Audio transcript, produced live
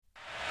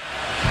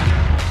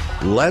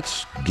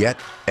Let's get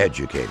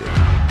educated.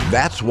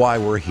 That's why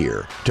we're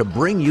here, to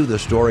bring you the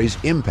stories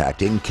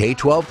impacting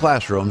K-12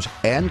 classrooms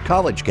and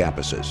college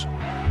campuses.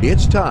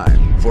 It's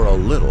time for a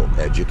little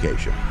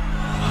education.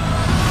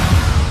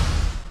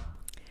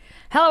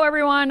 Hello,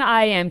 everyone.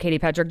 I am Katie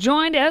Patrick,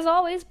 joined, as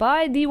always,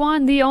 by the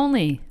one, the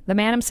only, the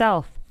man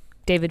himself,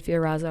 David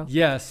Fiorazzo.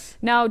 Yes.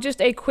 Now,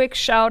 just a quick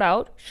shout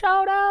out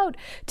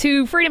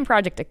to Freedom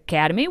Project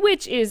Academy,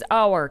 which is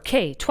our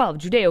K-12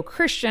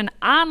 Judeo-Christian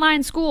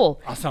online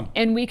school. Awesome.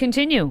 And we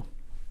continue.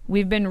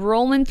 We've been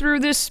rolling through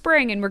this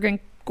spring, and we're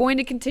going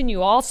to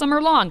continue all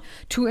summer long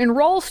to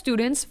enroll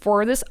students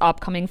for this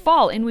upcoming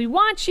fall. And we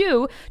want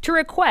you to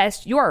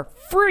request your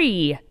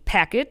free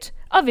packet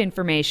of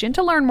information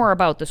to learn more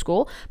about the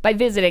school by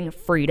visiting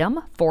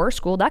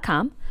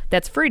freedomforschool.com.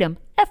 That's freedom,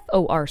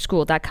 F-O-R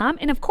school.com.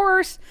 And of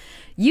course,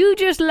 you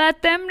just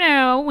let them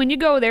know when you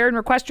go there and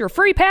request your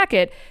free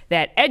packet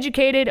that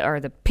educated are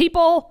the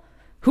people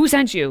who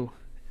sent you.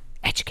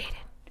 Educated.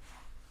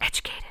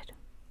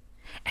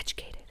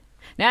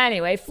 Now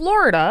anyway,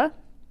 Florida,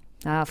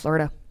 that's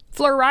where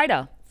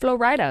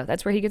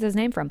he gets his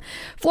name from.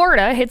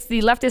 Florida hits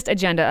the leftist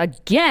agenda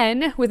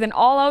again with an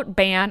all-out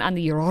ban on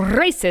the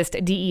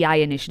racist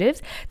DEI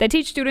initiatives that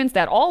teach students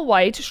that all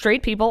white,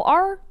 straight people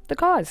are the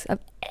cause of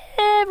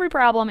every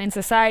problem in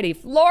society.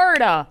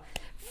 Florida,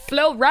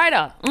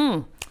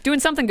 doing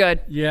something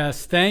good.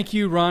 Yes, thank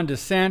you, Ron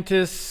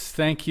DeSantis.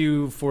 Thank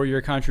you for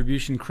your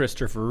contribution,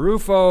 Christopher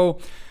Rufo.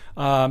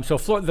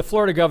 The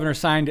Florida governor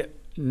signed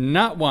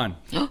not one,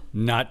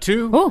 not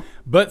two,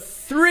 but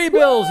 3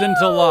 bills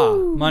into law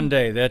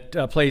Monday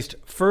that placed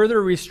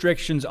further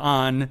restrictions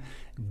on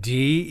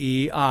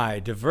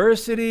DEI,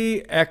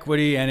 diversity,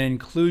 equity, and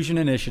inclusion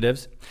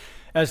initiatives,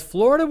 as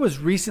Florida was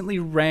recently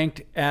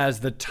ranked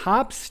as the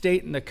top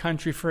state in the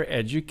country for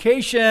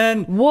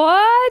education.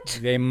 What?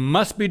 They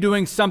must be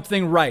doing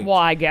something right. Well,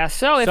 I guess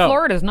so. If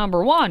Florida's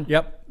number one.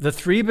 Yep. The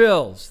 3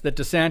 bills that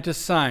DeSantis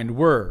signed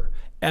were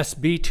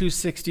SB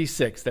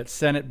 266, that's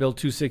Senate Bill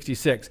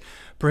 266,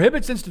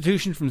 prohibits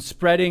institutions from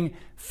spreading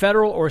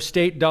federal or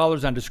state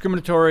dollars on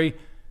discriminatory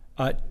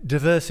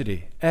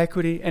diversity,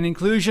 equity, and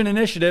inclusion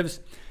initiatives.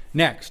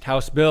 Next,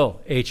 House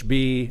Bill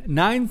HB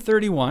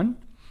 931,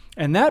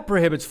 and that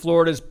prohibits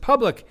Florida's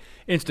public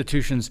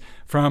institutions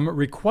from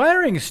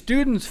requiring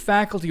students,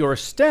 faculty, or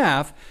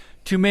staff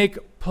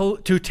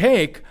to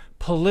take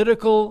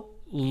political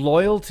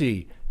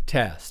loyalty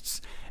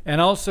tests. And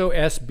also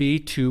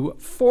SB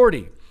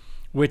 240,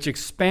 which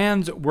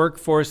expands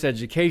workforce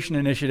education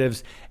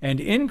initiatives and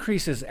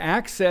increases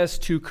access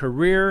to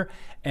career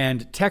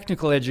and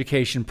technical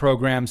education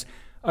programs,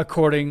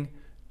 according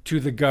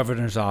to the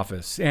governor's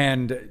office.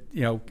 And,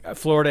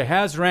 Florida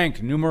has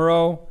ranked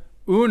numero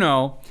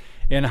uno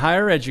in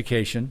higher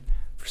education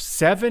for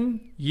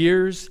 7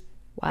 years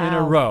in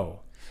a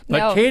row. But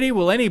No. Katie,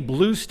 will any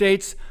blue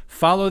states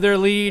follow their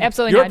lead?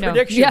 Absolutely Your not. No.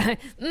 prediction? Yeah.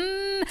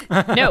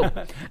 No.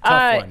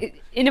 Tough one.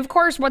 And of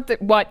course,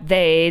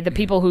 the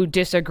people who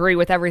disagree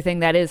with everything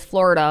that is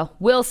Florida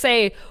will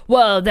say,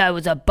 well, that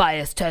was a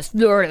bias test.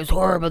 Florida is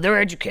horrible. Their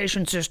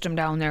education system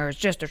down there is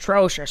just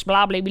atrocious.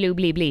 Blah, blah, blah,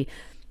 blah, blah.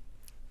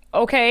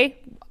 Okay,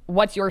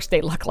 what's your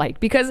state look like?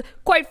 Because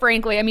quite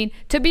frankly,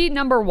 to be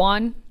number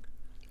one,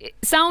 it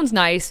sounds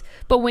nice,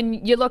 but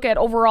when you look at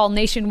overall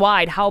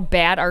nationwide how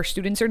bad our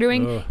students are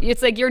doing,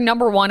 it's like you're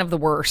number one of the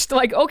worst.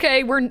 Like,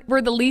 okay,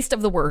 we're the least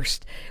of the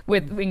worst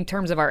in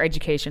terms of our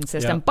education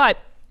system. Yeah. But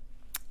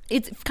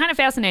it's kind of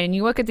fascinating.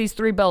 You look at these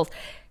 3 bills,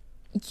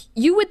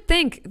 you would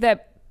think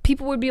that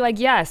people would be like,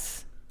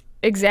 yes,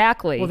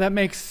 exactly. Well, that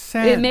makes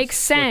sense. It makes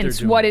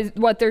sense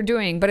what they're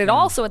doing. But it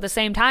also at the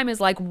same time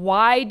is like,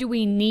 why do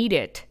we need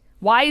it?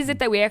 Why is it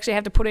that we actually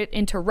have to put it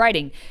into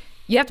writing?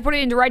 You have to put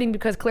it into writing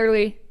because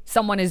clearly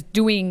someone is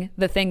doing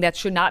the thing that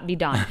should not be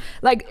done.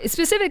 Like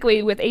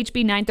specifically with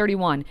HB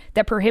 931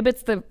 that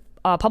prohibits the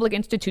public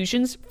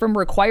institutions from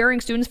requiring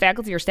students,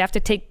 faculty, or staff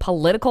to take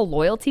political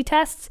loyalty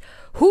tests.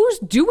 Who's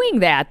doing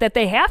that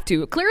they have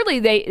to? Clearly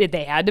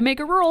they had to make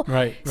a rule.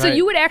 Right. So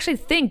you would actually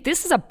think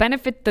this is a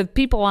benefit to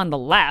people on the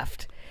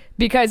left.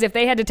 Because if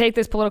they had to take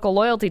this political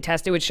loyalty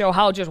test, it would show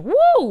how just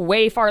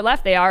way far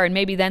left they are, and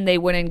maybe then they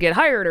wouldn't get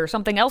hired or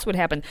something else would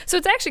happen. So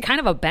it's actually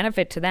kind of a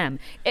benefit to them.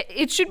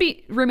 It should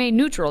remain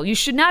neutral. You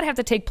should not have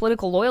to take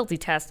political loyalty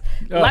tests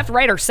left,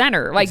 right, or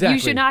center. Like You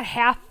should not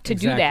have to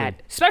do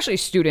that, especially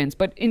students,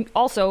 but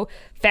also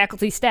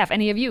faculty, staff,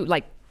 any of you.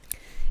 Like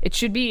it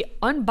should be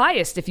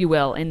unbiased, if you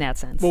will, in that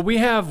sense. Well, we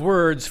have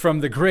words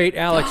from the great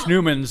Alex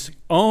Newman's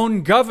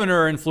own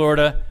governor in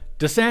Florida,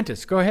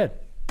 DeSantis. Go ahead.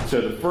 So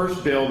the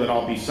first bill that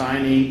I'll be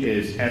signing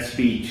is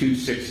SB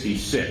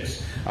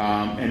 266.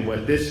 And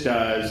what this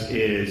does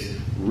is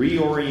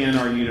reorient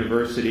our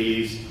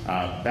universities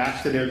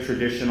back to their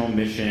traditional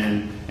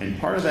mission. And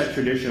part of that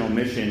traditional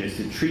mission is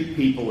to treat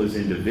people as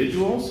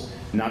individuals,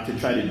 not to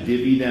try to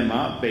divvy them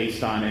up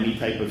based on any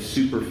type of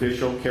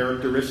superficial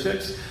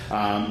characteristics.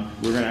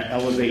 We're going to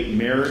elevate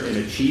merit and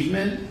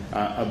achievement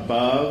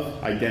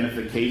above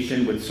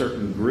identification with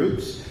certain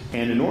groups.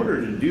 And in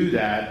order to do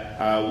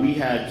that, we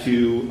had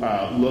to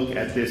look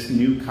at this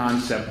new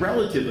concept,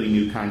 relatively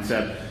new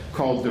concept,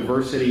 called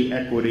diversity,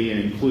 equity, and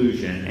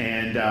inclusion.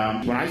 And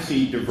when I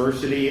see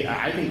diversity,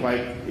 I think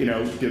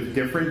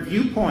different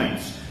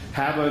viewpoints.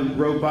 Have a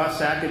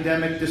robust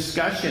academic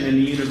discussion in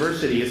the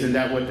university. Isn't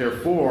that what they're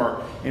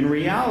for? In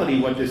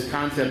reality, what this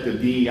concept of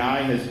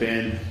DEI has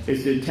been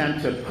is to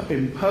attempt to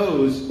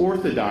impose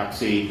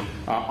orthodoxy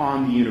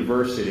on the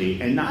university,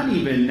 and not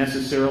even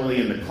necessarily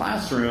in the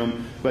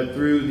classroom, but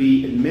through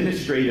the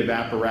administrative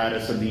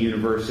apparatus of the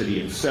university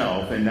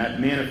itself. And that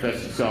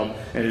manifests itself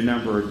in a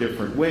number of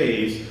different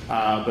ways.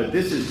 But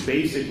this has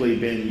basically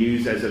been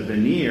used as a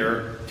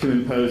veneer to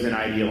impose an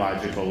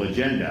ideological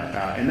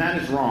agenda. And that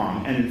is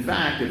wrong. And in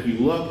fact, if you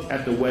look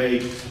at the way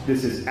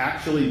this has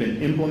actually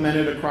been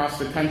implemented across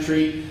the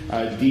country,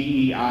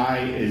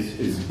 DEI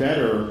is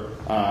better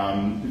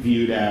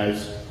viewed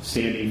as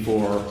standing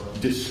for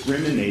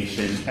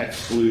discrimination,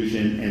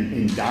 exclusion, and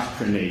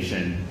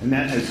indoctrination. And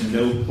that has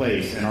no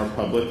place in our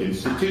public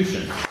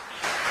institutions.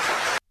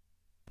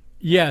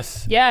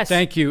 Yes. Yes.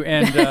 Thank you.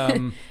 And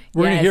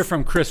we're going to Yes. hear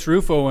from Chris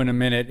Rufo in a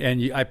minute.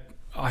 And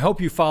I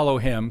hope you follow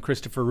him,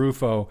 Christopher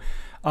Rufo.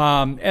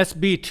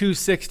 SB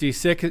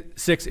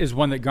 266 is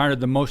one that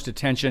garnered the most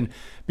attention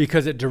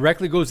because it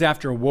directly goes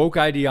after woke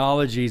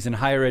ideologies in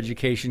higher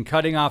education,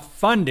 cutting off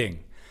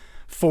funding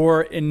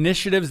for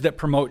initiatives that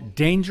promote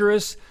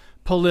dangerous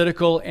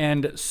political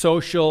and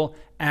social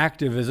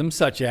activism,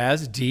 such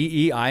as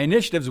DEI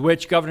initiatives,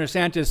 which Governor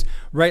DeSantis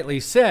rightly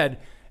said,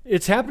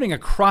 it's happening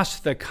across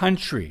the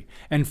country.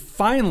 And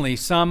finally,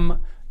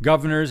 some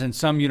governors and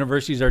some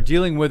universities are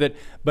dealing with it.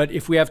 But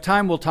if we have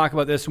time, we'll talk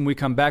about this when we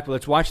come back. But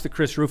let's watch the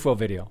Chris Rufo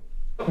video.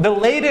 The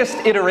latest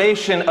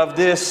iteration of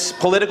this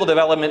political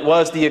development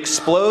was the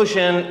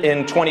explosion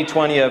in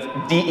 2020 of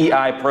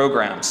DEI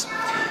programs.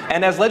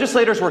 And as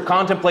legislators were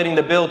contemplating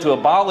the bill to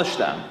abolish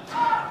them,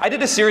 I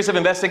did a series of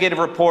investigative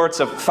reports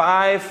of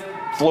 5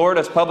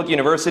 Florida's public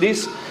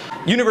universities.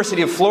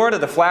 University of Florida,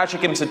 the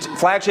flagship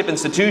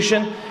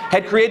institution,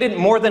 had created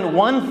more than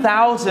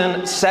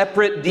 1,000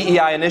 separate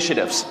DEI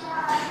initiatives.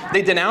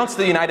 They denounced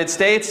the United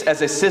States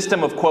as a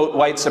system of, quote,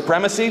 white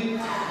supremacy,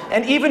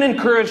 and even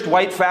encouraged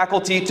white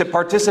faculty to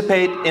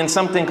participate in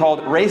something called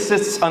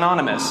Racists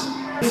Anonymous.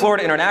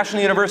 Florida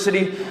International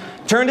University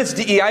turned its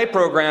DEI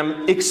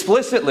program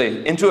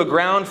explicitly into a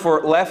ground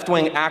for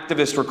left-wing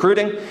activist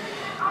recruiting,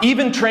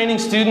 even training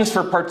students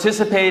for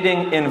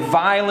participating in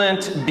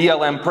violent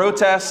BLM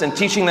protests and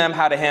teaching them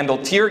how to handle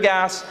tear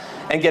gas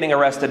and getting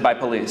arrested by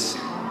police.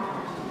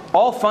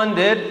 All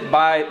funded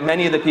by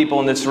many of the people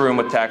in this room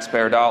with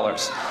taxpayer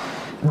dollars.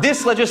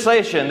 This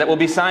legislation that will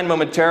be signed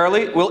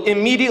momentarily will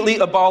immediately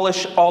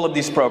abolish all of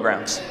these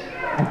programs.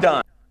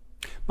 Done.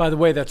 By the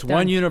way, that's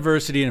one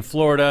university in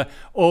Florida,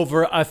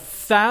 over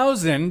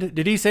 1,000,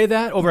 did he say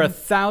that? Over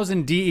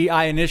 1,000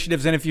 DEI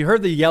initiatives. And if you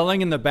heard the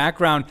yelling in the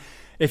background,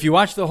 if you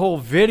watch the whole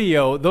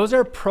video, those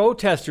are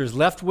protesters,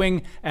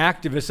 left-wing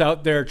activists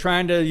out there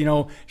trying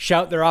to,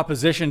 shout their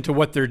opposition to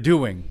what they're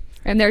doing.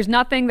 And there's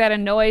nothing that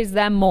annoys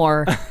them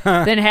more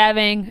than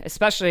having,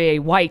 especially a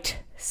white,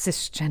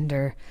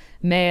 cisgender,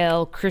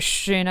 male,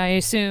 Christian, I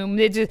assume,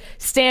 they're just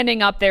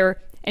standing up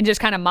there and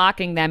just kind of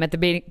mocking them at the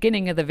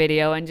beginning of the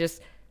video and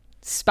just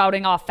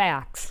spouting off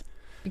facts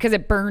because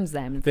it burns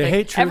them. They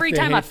hate truth, every they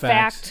time hate a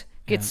facts. fact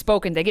gets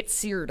spoken, they get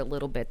seared a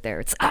little bit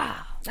there. It's,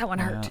 that one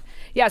hurt.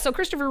 Yeah, so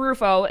Christopher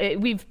Rufo,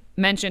 we've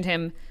mentioned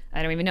him,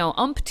 I don't even know,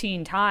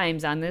 umpteen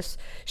times on this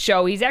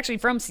show. He's actually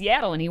from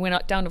Seattle, and he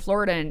went down to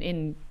Florida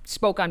and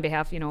spoke on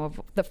behalf,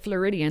 of the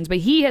Floridians. But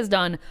he has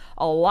done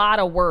a lot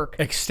of work.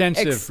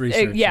 Extensive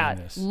research on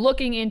this.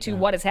 Looking into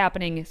what is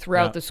happening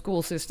throughout the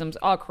school systems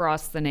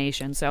across the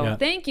nation. So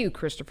thank you,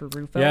 Christopher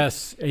Rufo.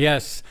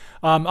 Yes.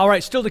 All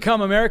right, still to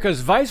come,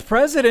 America's vice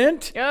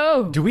president.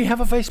 Oh. Do we have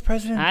a vice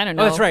president? I don't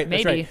know. Oh, that's right.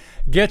 Maybe. That's right.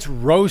 Gets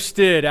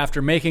roasted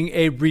after making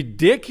a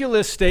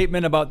ridiculous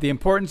statement about the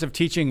importance of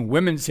teaching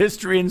women's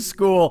history in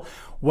school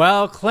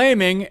while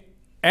claiming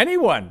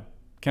anyone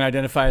can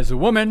identify as a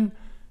woman.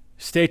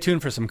 Stay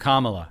tuned for some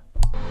Kamala.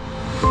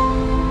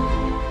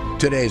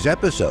 Today's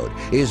episode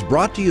is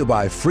brought to you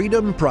by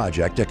Freedom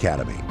Project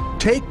Academy.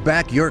 Take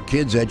back your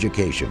kids'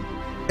 education.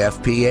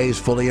 FPA's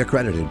fully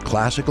accredited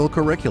classical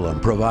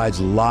curriculum provides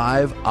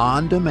live,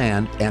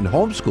 on-demand, and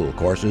homeschool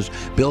courses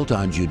built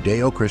on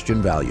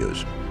Judeo-Christian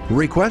values.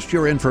 Request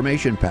your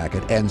information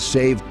packet and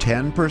save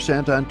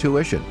 10% on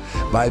tuition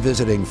by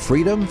visiting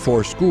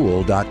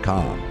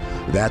freedomforschool.com.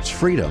 That's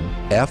freedom,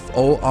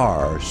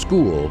 F-O-R,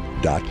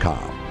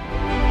 school.com.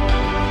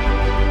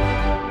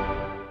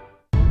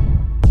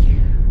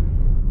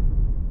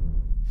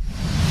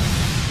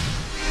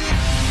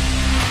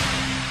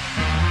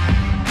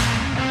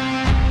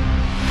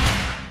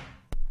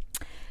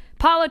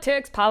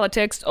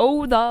 Politics.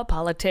 Oh, the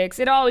politics.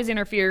 It always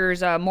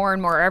interferes more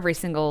and more every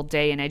single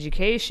day in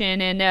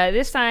education. And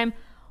this time,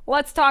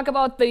 let's talk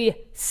about the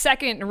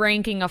second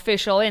ranking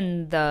official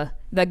in the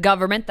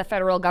government, the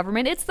federal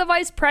government. It's the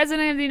Vice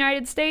President of the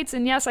United States.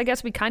 And yes, I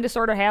guess we kind of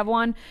sort of have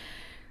one.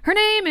 Her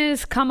name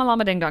is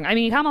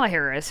Kamala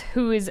Harris,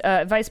 who is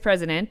vice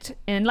president.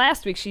 And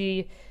last week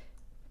she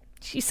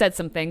said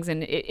some things.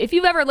 And if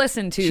you've ever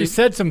listened to... She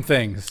said some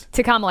things.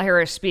 ...to Kamala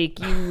Harris speak,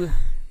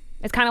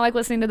 it's kind of like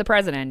listening to the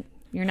president.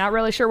 You're not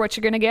really sure what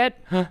you're going to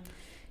get. Huh.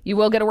 You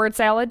will get a word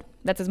salad.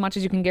 That's as much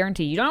as you can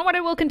guarantee. You don't know what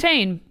it will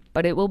contain,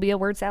 but it will be a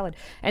word salad.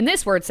 And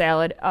this word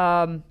salad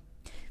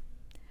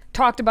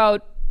talked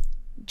about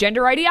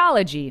gender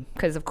ideology.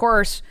 Because, of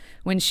course,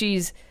 when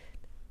she's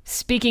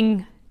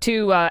speaking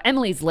to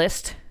Emily's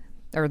List,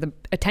 or the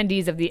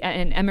attendees of the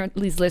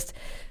Emily's List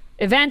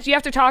event, you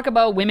have to talk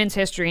about women's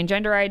history and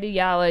gender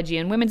ideology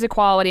and women's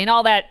equality and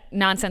all that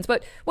nonsense.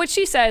 But what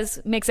she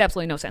says makes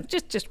absolutely no sense.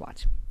 Just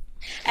watch.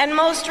 And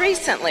most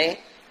recently,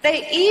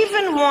 they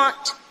even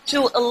want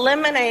to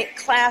eliminate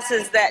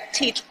classes that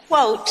teach,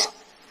 quote,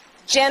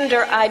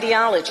 gender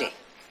ideology.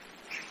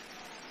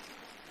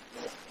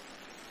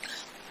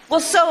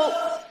 Well, so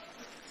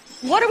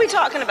what are we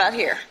talking about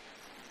here?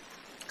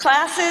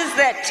 Classes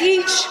that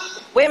teach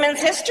women's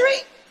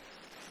history,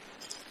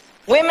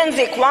 women's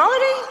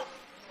equality,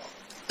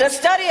 the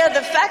study of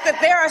the fact that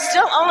there are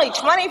still only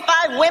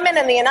 25 women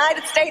in the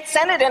United States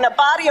Senate in a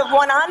body of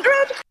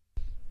 100?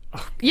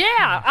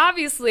 Yeah,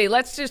 obviously.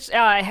 Let's just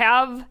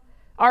have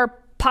our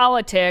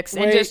politics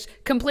and just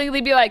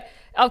completely be like,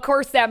 of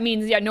course that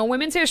means, no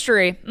women's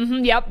history.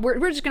 Yep,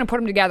 we're just going to put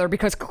them together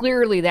because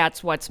clearly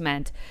that's what's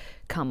meant.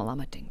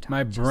 Kamala Ding Dong.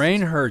 My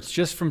brain hurts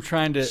just from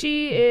trying to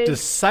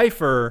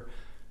decipher...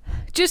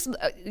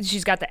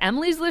 she's got the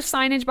Emily's List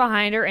signage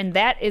behind her, and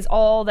that is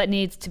all that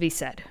needs to be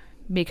said,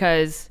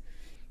 because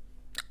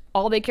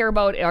all they care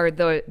about are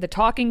the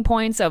talking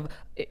points of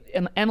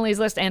Emily's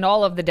List and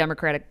all of the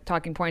Democratic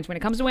talking points. When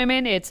it comes to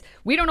women, it's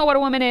we don't know what a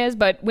woman is,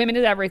 but women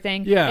is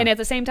everything. Yeah. And at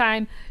the same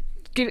time,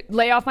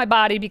 lay off my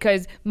body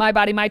because my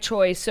body, my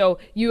choice. So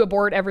you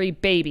abort every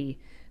baby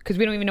because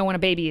we don't even know when a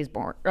baby is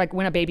born, like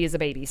when a baby is a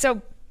baby.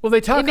 So. Well,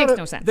 it makes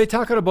no sense. They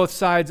talk out of both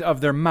sides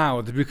of their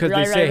mouths because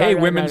they say, hey,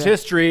 women's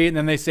history, and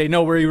then they say,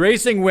 no, we're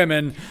erasing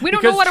women. We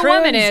don't know what a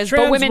woman is,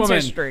 but women's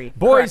history.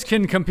 Boys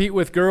can compete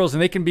with girls,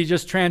 and they can be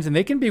just trans, and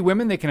they can be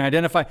women, they can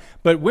identify.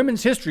 But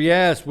women's history,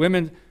 yes,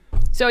 women.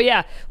 So,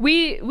 yeah,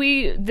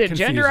 the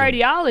gender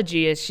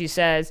ideology, as she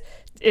says,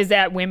 is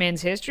that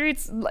women's history.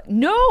 It's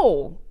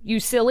no, you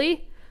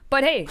silly.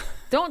 But hey,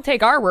 don't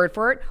take our word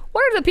for it.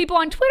 What do the people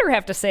on Twitter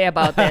have to say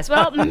about this?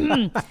 Well,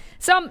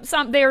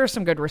 there are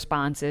some good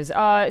responses.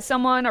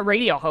 Someone, a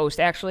radio host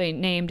actually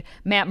named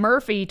Matt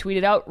Murphy,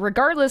 tweeted out,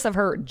 regardless of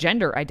her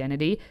gender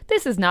identity,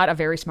 this is not a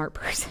very smart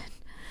person.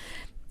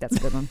 That's a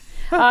good one.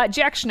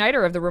 Jack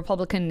Schneider of the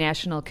Republican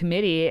National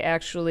Committee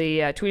actually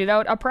tweeted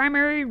out, a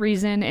primary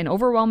reason an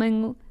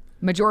overwhelming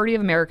majority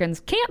of Americans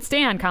can't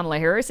stand Kamala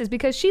Harris is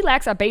because she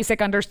lacks a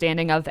basic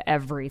understanding of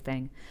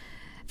everything.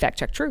 Fact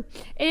check, true.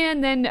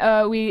 And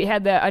then we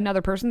had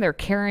another person there,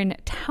 Karen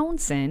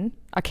Townsend.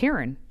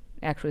 Karen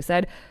actually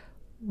said,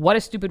 what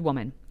a stupid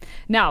woman.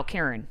 Now,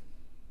 Karen,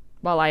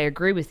 while I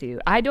agree with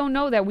you, I don't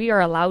know that we are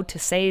allowed to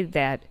say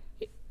that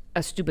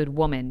a stupid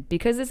woman,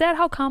 because is that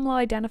how Kamala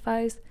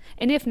identifies?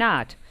 And if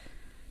not,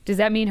 does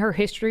that mean her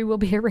history will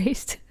be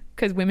erased?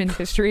 Because women's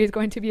history is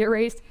going to be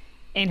erased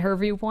in her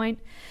viewpoint?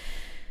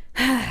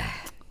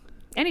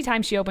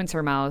 Anytime she opens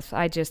her mouth,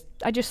 I just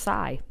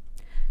sigh.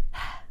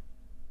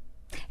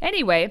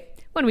 Anyway,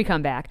 when we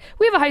come back,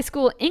 we have a high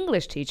school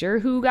English teacher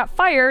who got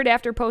fired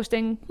after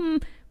posting,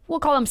 we'll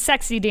call them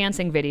sexy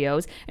dancing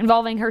videos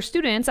involving her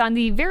students on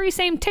the very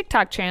same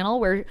TikTok channel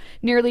where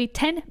nearly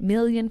 10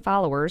 million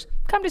followers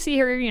come to see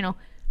her,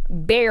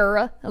 bare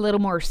a little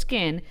more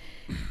skin.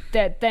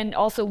 That then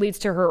also leads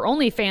to her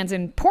OnlyFans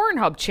and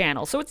Pornhub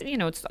channel. So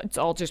it's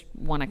all just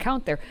one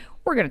account there.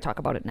 We're going to talk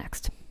about it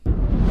next.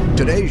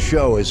 Today's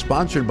show is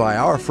sponsored by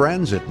our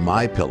friends at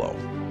MyPillow.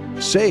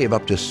 Save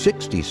up to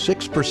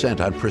 66%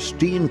 on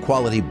pristine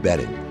quality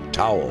bedding,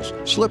 towels,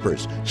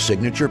 slippers,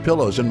 signature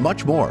pillows, and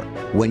much more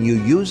when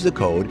you use the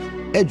code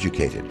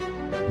EDUCATED.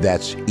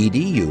 That's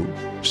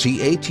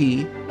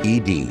EDUCATED.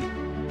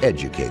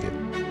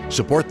 Educated.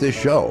 Support this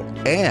show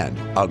and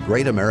a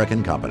great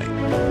American company.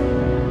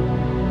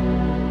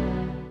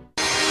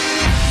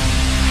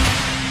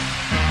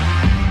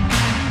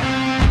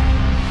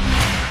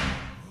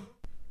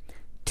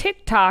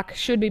 TikTok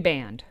should be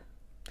banned.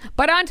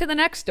 But on to the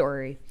next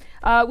story.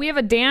 We have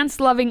a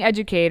dance-loving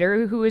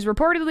educator who has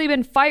reportedly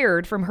been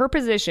fired from her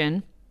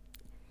position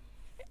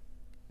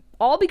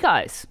all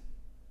because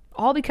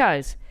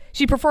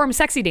she performed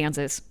sexy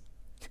dances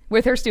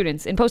with her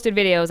students and posted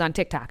videos on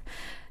TikTok.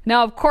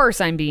 Now, of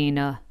course, I'm being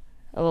a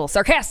little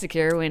sarcastic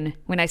here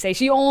when I say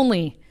she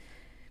only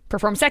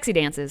performed sexy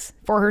dances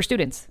for her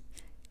students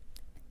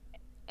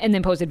and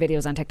then posted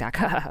videos on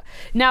TikTok.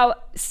 Now,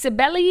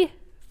 Sibeli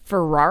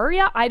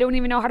Ferraria, I don't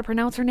even know how to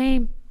pronounce her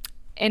name.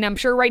 And I'm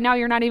sure right now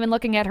you're not even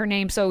looking at her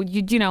name. So,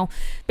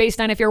 based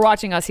on if you're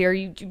watching us here,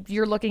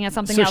 you're looking at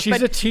something else. So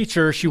she's a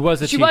teacher. She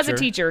was a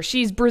teacher.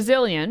 She's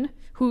Brazilian,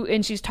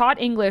 and she's taught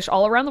English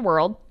all around the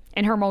world.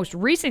 And her most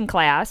recent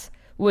class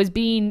was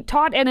being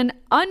taught at an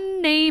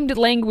unnamed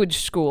language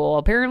school.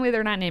 Apparently,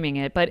 they're not naming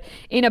it. But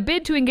in a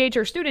bid to engage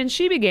her students,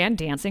 she began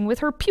dancing with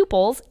her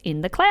pupils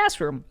in the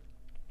classroom.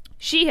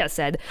 She has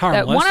said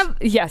that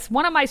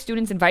one of my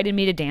students invited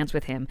me to dance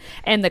with him,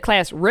 and the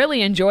class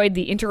really enjoyed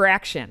the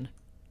interaction.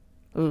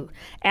 Ooh.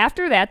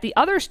 After that, the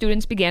other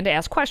students began to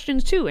ask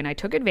questions too, and I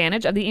took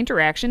advantage of the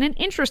interaction and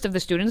interest of the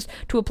students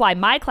to apply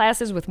my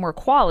classes with more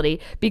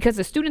quality because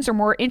the students are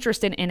more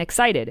interested and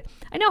excited.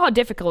 I know how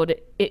difficult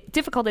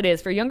it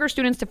is for younger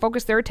students to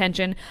focus their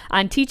attention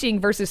on teaching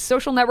versus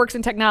social networks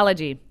and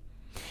technology.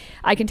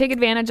 I can take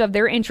advantage of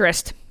their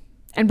interest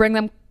and bring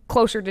them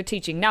closer to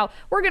teaching. Now,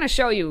 we're going to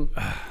show you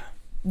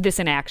this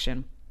in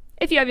action.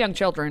 If you have young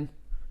children,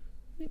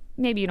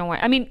 maybe you don't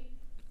want... I mean,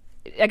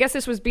 I guess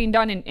this was being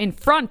done in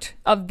front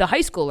of the high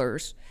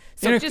schoolers.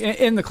 So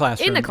in the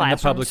classroom. In the classroom. In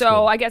the public so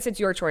school. I guess it's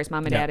your choice,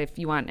 Mom and Dad, if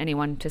you want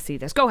anyone to see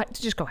this. Go ahead.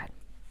 Just go ahead.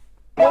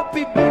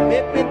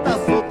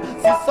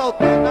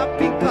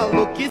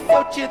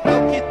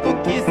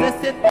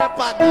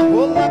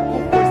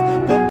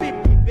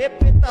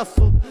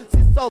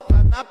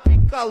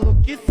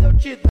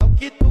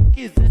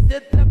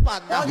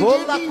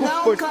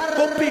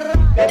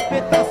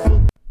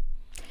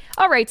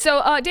 All right,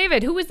 so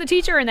David, who was the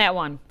teacher in that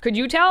one? Could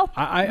you tell?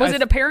 Was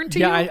it apparent to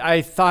you? Yeah,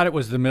 I thought it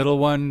was the middle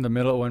one,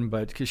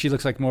 but 'cause she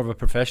looks like more of a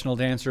professional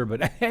dancer.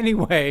 But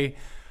anyway,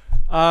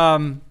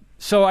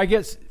 so I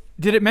guess,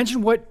 did it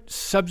mention what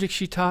subject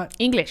she taught?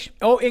 English.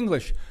 Oh,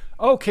 English.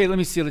 Okay, let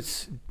me see.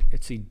 Let's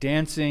see,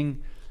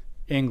 dancing,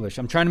 English.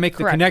 I'm trying to make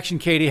the connection,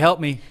 Katie. Help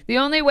me. The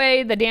only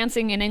way the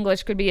dancing in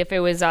English could be if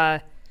it was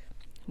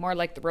more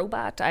like the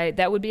robot.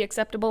 That would be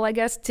acceptable, I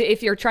guess,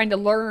 if you're trying to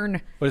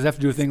learn. What does that have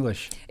to do with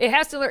English? It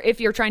has to learn if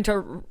you're trying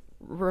to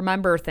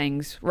remember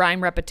things,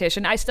 rhyme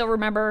repetition. I still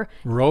remember.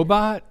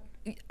 Robot?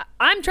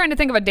 I'm trying to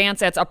think of a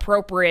dance that's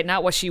appropriate,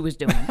 not what she was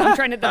doing. I'm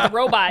trying to think of the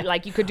robot,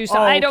 like you could do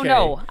something. I don't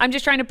know. I'm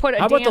just trying to put a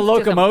How dance about the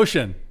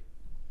locomotion?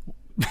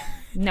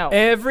 No.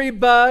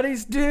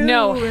 Everybody's doing.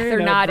 No, they're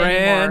not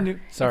anymore.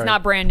 Sorry. It's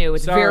not brand new.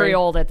 It's very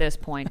old at this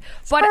point.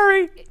 But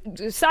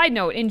side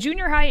note, in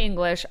junior high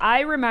English, I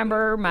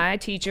remember my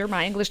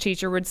English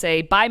teacher would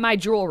say, "Buy my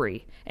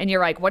jewelry." And you're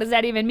like, what does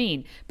that even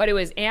mean? But it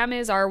was am,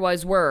 is, are,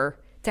 was, were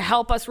to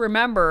help us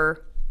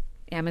remember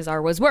am, is,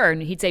 are, was, were.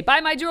 And he'd say, "Buy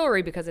my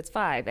jewelry," because it's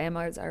 5. Am,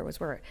 is, are, was,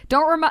 were.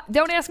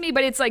 Don't ask me,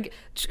 but it's like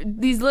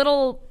these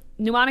little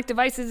mnemonic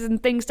devices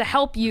and things to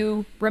help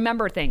you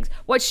remember things.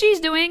 What she's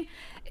doing,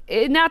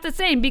 not the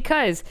same,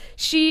 because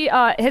she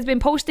has been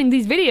posting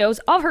these videos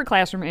of her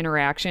classroom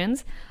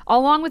interactions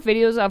along with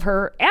videos of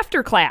her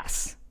after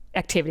class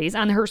activities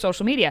on her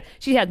social media.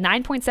 She has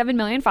 9.7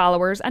 million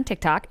followers on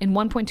TikTok and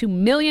 1.2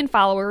 million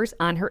followers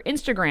on her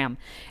Instagram.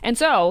 And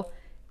so,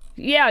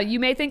 yeah, you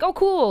may think, oh,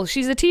 cool,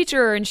 she's a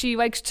teacher and she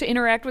likes to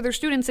interact with her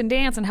students and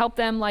dance and help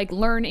them like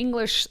learn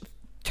English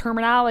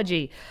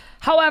terminology.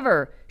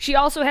 However, she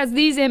also has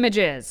these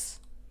images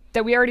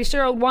that we already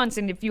showed once,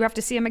 and if you have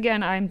to see them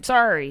again, I'm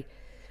sorry.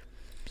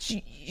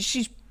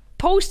 She's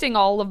posting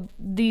all of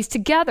these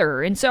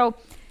together. And so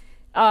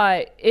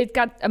it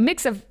got a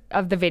mix of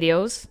the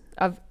videos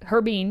of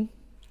her being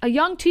a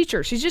young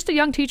teacher. She's just a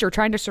young teacher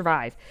trying to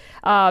survive.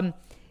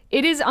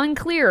 It is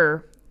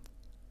unclear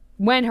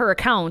when her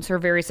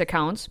various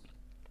accounts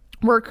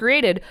were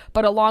created,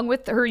 but along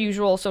with her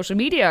usual social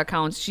media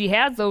accounts, she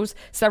has those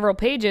several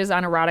pages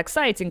on erotic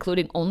sites,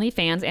 including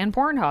OnlyFans and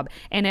Pornhub.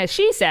 And as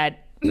she said,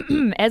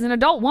 as an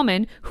adult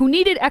woman who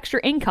needed extra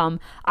income,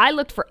 I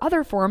looked for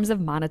other forms of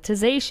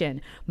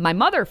monetization. My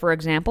mother, for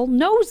example,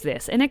 knows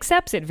this and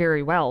accepts it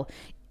very well.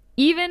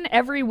 Even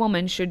every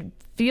woman should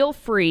feel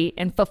free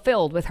and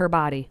fulfilled with her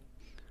body.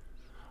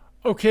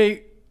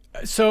 Okay,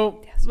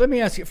 so let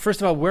me ask you,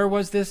 first of all, where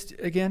was this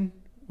again?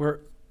 Where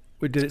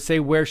did it say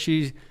where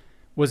she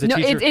was a teacher?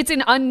 No, it's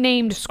an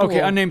unnamed school. Okay,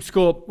 unnamed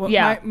school. Well,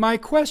 yeah. My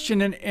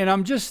question, and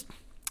I'm just,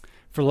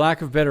 for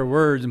lack of better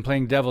words and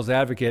playing devil's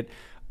advocate,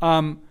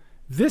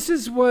 this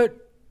is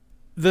what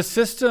the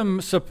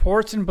system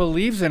supports and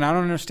believes in. I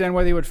don't understand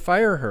why they would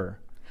fire her.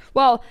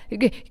 Well,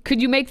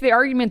 could you make the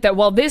argument that,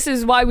 well, this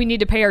is why we need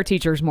to pay our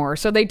teachers more,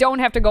 so they don't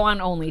have to go on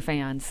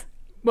OnlyFans?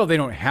 Well, they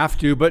don't have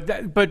to,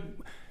 but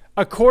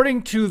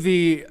according to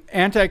the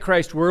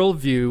Antichrist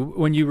worldview,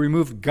 when you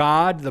remove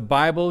God, the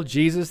Bible,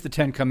 Jesus, the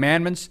 10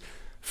 Commandments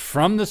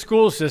from the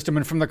school system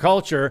and from the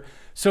culture,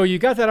 so you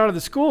got that out of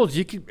the schools,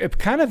 if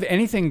kind of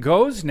anything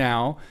goes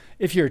now.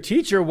 If you're a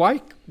teacher,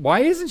 why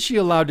isn't she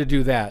allowed to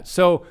do that?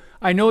 So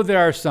I know there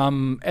are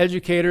some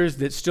educators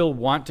that still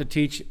want to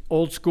teach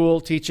old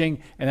school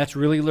teaching, and that's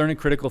really learning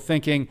critical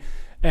thinking.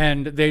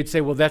 And they'd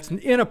say, well, that's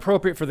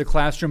inappropriate for the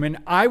classroom. And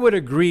I would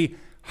agree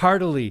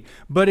heartily.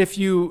 But if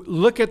you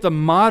look at the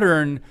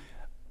modern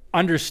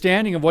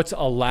understanding of what's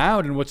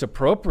allowed and what's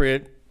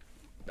appropriate,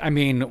 I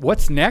mean,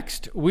 what's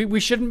next? We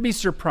shouldn't be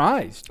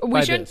surprised.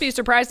 We shouldn't be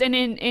surprised. And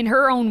in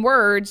her own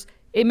words,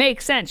 it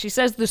makes sense. She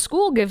says, the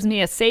school gives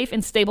me a safe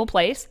and stable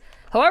place.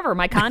 However,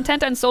 my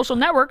content on social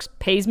networks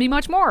pays me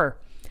much more.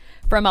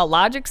 From a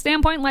logic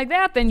standpoint like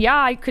that, then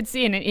yeah, I could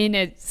see in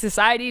a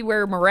society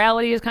where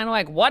morality is kind of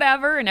like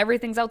whatever and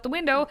everything's out the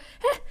window,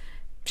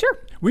 Sure.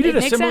 We did It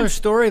a makes similar sense.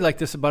 story like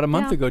this about a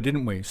month ago,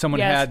 didn't we? Someone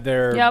Yes. had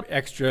their Yep.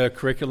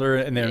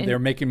 extracurricular, and they're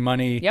making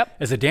money Yep.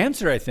 as a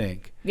dancer, I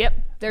think. Yep.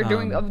 They're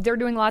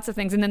doing lots of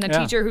things. And then the Yeah.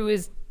 teacher who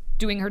is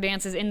doing her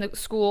dances in the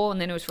school,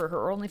 and then it was for her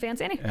OnlyFans.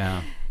 Anyway.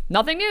 Yeah.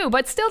 Nothing new,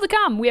 but still to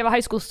come. We have a high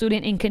school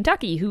student in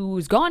Kentucky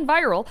who's gone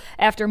viral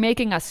after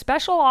making a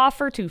special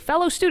offer to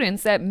fellow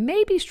students that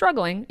may be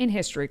struggling in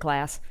history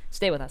class.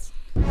 Stay with us.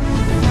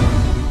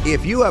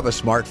 If you have a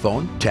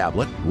smartphone,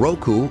 tablet,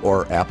 Roku,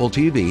 or Apple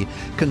TV,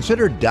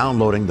 consider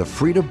downloading the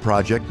Freedom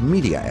Project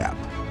Media app.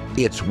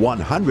 It's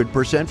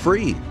 100%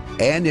 free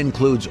and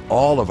includes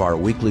all of our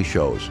weekly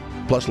shows,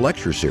 plus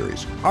lecture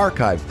series,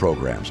 archive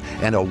programs,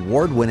 and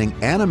award-winning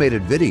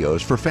animated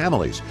videos for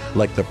families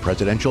like the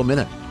Presidential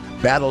Minute,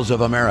 Battles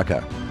of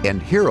America, and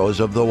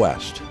Heroes of the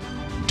West.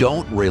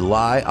 Don't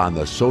rely on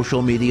the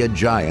social media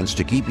giants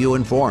to keep you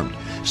informed.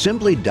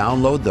 Simply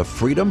download the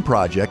Freedom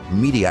Project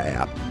Media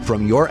app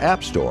from your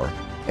app store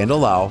and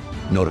allow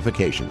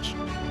notifications.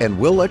 And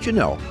we'll let you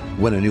know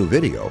when a new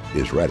video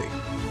is ready.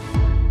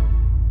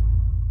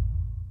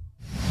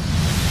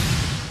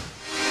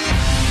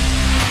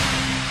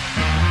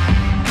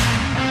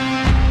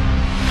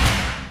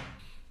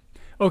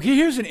 Okay,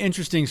 here's an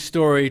interesting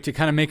story to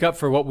kind of make up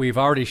for what we've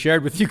already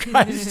shared with you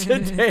guys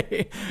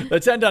today.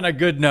 Let's end on a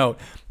good note.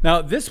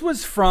 Now, this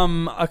was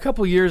from a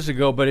couple years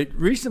ago, but it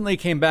recently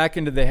came back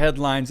into the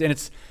headlines,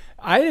 and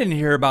I didn't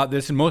hear about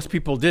this, and most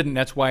people didn't.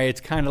 That's why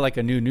it's kind of like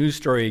a new news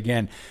story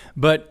again.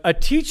 But a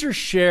teacher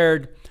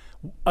shared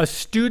a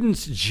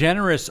student's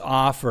generous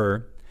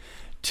offer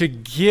to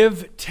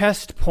give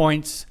test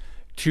points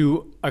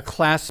to a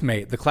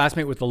classmate, the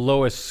classmate with the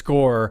lowest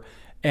score,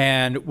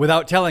 and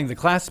without telling the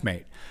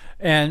classmate.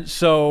 And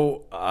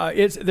so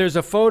there's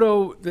a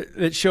photo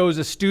that shows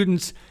a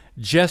student's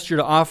gesture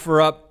to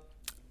offer up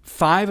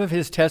 5 of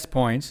his test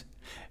points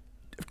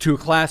to a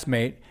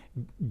classmate,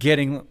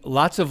 getting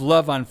lots of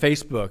love on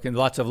Facebook and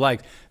lots of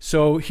likes.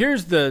 So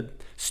here's the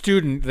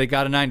student that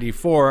got a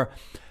 94.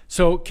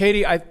 So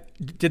Katie,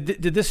 did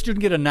this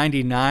student get a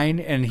 99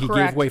 and he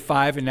Correct. gave away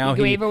 5, and now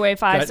He gave away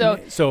 5.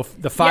 So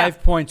the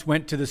 5 points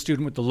went to the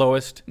student with the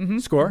lowest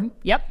score?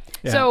 Yep.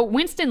 Yeah. So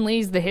Winston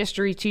Lee's the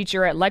history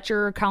teacher at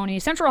Letcher County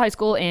Central High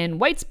School in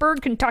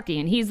Whitesburg, Kentucky,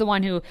 and he's the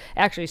one who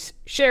actually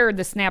shared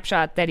the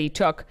snapshot that he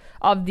took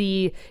of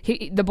the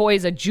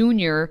boy's a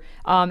junior,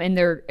 and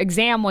their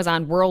exam was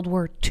on World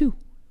War II.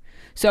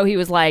 So he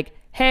was like,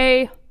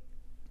 "Hey."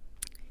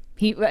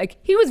 He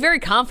was very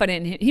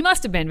confident. He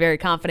must have been very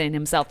confident in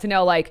himself to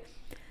know, like,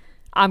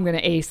 I'm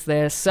gonna ace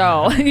this.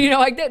 So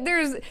like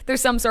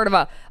there's some sort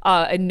of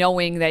a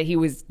knowing that he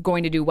was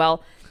going to do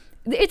well.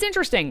 It's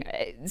interesting.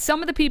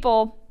 Some of the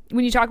people,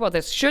 when you talk about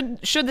this,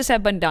 should this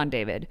have been done,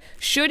 David?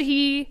 Should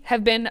he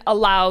have been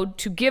allowed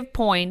to give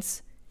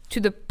points to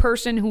the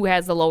person who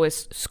has the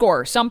lowest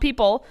score? Some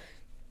people,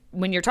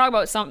 when you're talking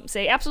about, some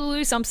say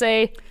absolutely, some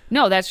say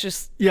no. That's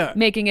just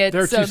making it.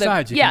 There are so two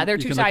sides. There are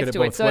two sides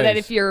to it. So that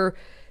if you're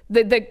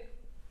the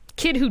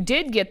kid who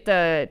did get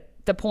the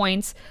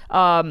points,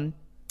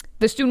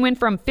 the student went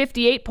from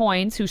 58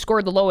 points, who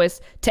scored the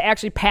lowest, to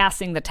actually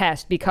passing the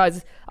test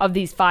because of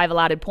these 5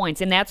 allotted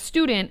points. And that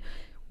student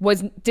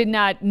did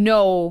not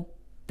know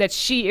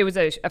that it was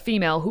a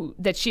female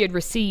that she had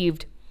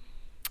received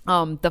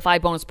the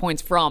 5 bonus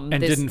points from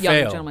and this didn't young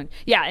fail. gentleman.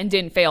 Yeah, and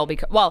didn't fail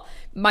because,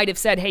 might have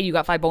said, hey, you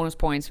got 5 bonus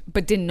points,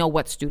 but didn't know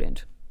what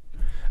student.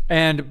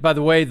 And by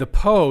the way, the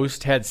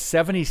post had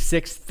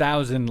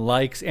 76,000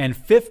 likes and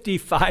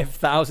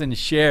 55,000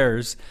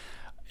 shares,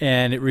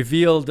 and it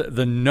revealed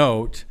the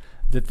note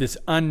that this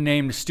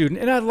unnamed student,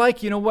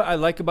 and you know what I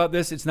like about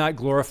this? It's not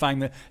glorifying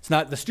the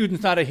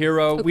student's not a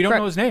hero. We don't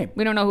know his name.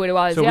 We don't know who it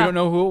was. So we don't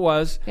know who it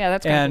was. Yeah,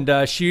 that's and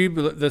the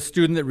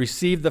student that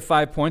received the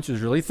 5 points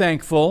was really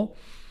thankful.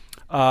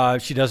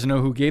 She doesn't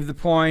know who gave the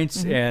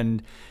points,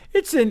 and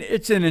it's an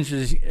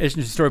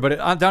interesting story. But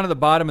down at the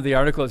bottom of the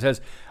article, it says,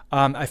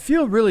 I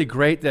feel really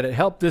great that it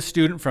helped this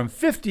student from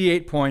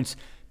 58 points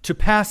to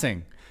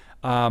passing.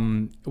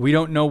 We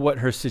don't know what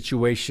her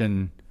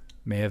situation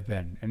may have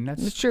been, and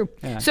that's true.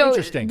 Yeah, so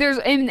interesting. There's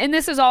and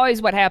this is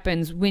always what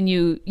happens when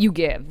you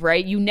give,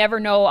 right? You never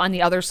know on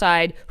the other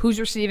side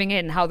who's receiving it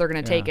and how they're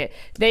going to take it.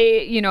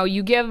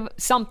 You give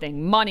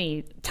something,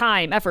 money,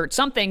 time, effort,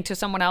 something to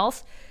someone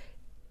else.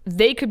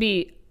 They could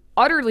be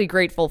utterly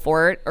grateful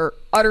for it, or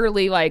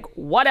utterly like,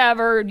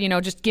 whatever,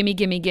 just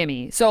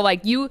gimme. So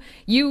like you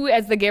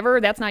as the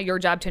giver, that's not your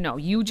job to know.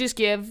 You just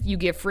give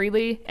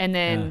freely, and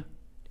then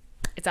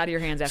it's out of your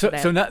hands after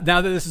that. So now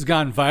that this has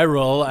gone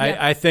viral,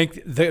 I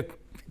think the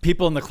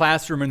people in the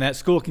classroom in that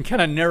school can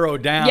kind of narrow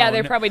down. Yeah,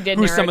 they probably did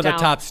who narrow some it of the down.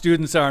 top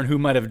students are and who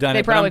might have done They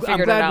it. probably I'm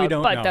figured glad it out, we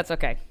don't but know. that's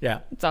okay. Yeah,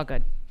 it's all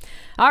good.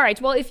 All right.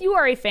 Well, if you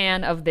are a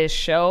fan of this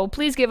show,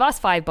 please give us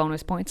 5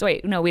 bonus points.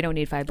 Wait, no, we don't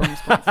need 5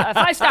 bonus points.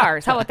 5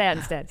 stars. How about that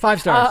instead?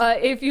 5 stars.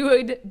 If you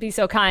would be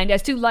so kind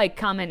as to like,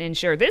 comment, and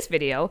share this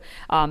video,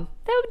 that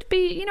would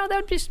be, that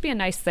would just be a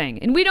nice thing.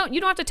 And you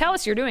don't have to tell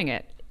us you're doing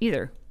it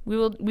either.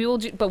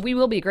 But we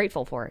will be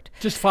grateful for it.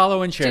 Just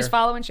follow and share. Just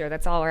follow and share.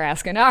 That's all we're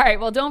asking. All right.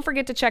 Well, don't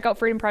forget to check out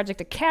Freedom Project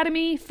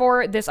Academy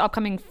for this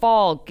upcoming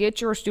fall.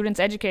 Get your students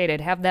educated.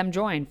 Have them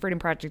join Freedom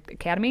Project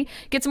Academy.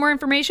 Get some more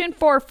information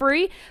for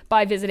free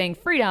by visiting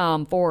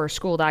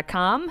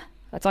freedomforschool.com.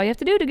 That's all you have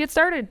to do to get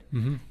started.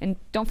 Mm-hmm. And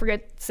don't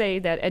forget to say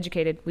that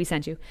Educated, we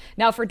sent you.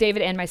 Now, for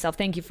David and myself,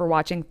 thank you for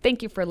watching.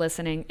 Thank you for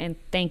listening. And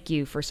thank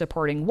you for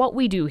supporting what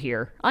we do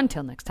here.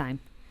 Until next time,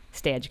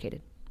 stay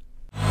educated.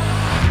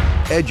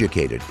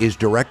 Educated is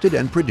directed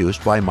and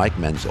produced by Mike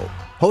Menzel.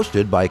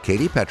 Hosted by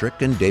Katie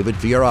Petrick and David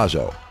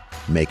Fiorazzo.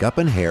 Makeup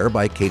and hair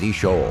by Katie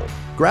Scholl.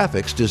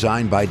 Graphics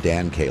designed by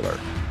Dan Kaler.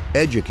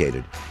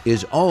 Educated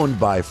is owned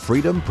by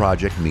Freedom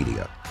Project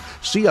Media.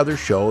 See other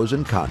shows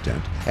and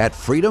content at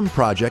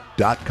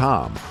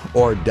freedomproject.com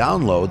or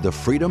download the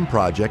Freedom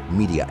Project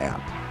Media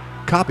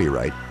app.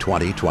 Copyright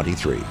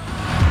 2023.